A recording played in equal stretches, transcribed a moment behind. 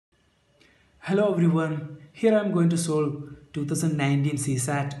Hello everyone, here I am going to solve 2019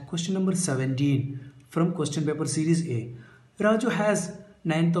 CSAT question number 17 from question paper series A. Raju has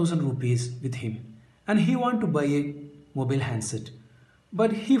 9,000 rupees with him and he wants to buy a mobile handset.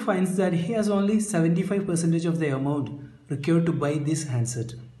 But he finds that he has only 75% of the amount required to buy this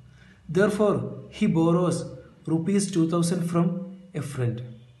handset. Therefore, he borrows rupees 2,000 from a friend.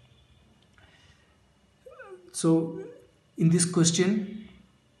 So, in this question,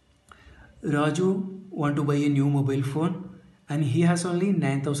 Raju want to buy a new mobile phone and he has only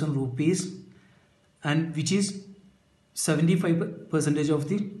 9,000 rupees and which is 75% of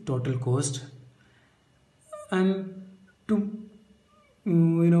the total cost, and to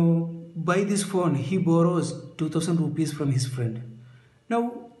buy this phone he borrows 2,000 rupees from his friend.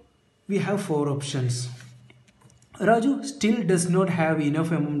 Now we have four options. Raju still does not have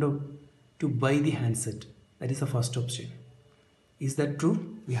enough amount to buy the handset. That is the first option. Is that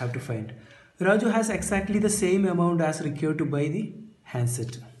true? We have to find. Raju has exactly the same amount as required to buy the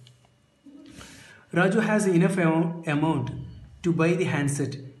handset. Raju has enough amount to buy the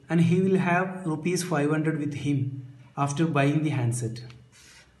handset and he will have rupees 500 with him after buying the handset.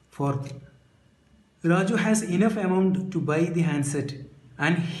 Fourth, Raju has enough amount to buy the handset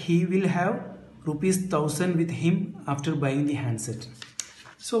and he will have rupees 1,000 with him after buying the handset.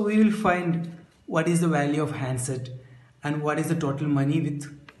 So we will find what is the value of handset and what is the total money with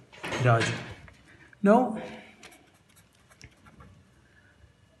Raju. Now,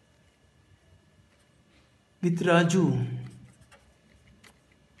 with Raju,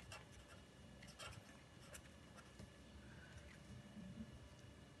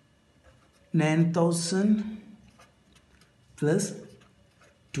 $9,000 plus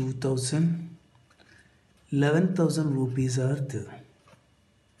 2,000, 11,000 rupees are there.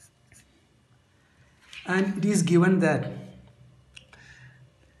 And it is given that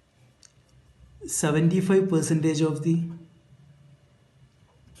 75% of the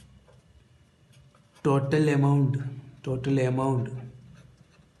total amount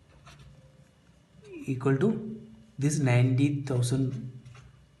equal to this 90,000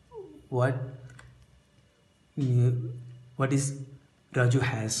 what is Raju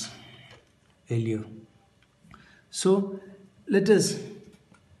has earlier. So let us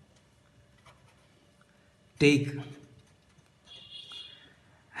take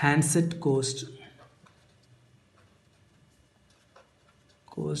handset cost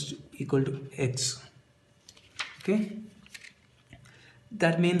equal to X. Okay,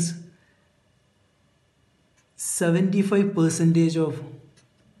 that means 75%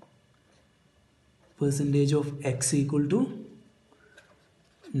 of X equal to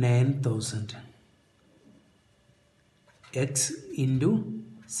 9,000. X into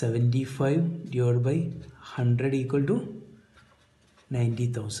 75 divided by 100 equal to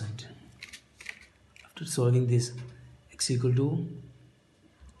 90,000. After solving this, X equal to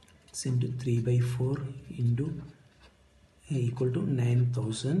X into 3 by 4 into equal to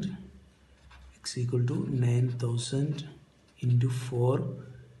 9,000. X equal to 9,000 into 4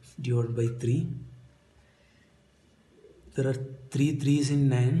 divided by 3. There are 3 3's in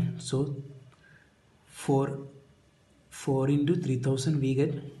 9, so 4 into 3,000 we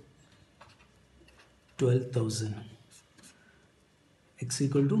get 12,000. X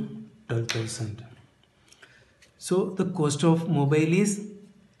equal to 12,000. So the cost of mobile is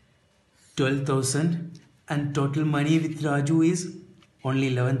 12,000 and total money with Raju is only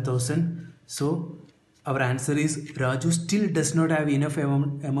 11,000. So our answer is Raju still does not have enough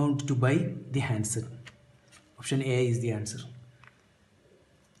amount to buy the handset. Option A is the answer.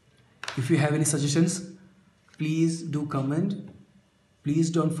 If you have any suggestions, please do comment. Please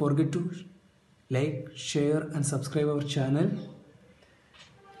don't forget to like, share and subscribe our channel.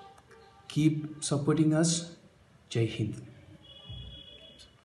 Keep supporting us. Jai Hind.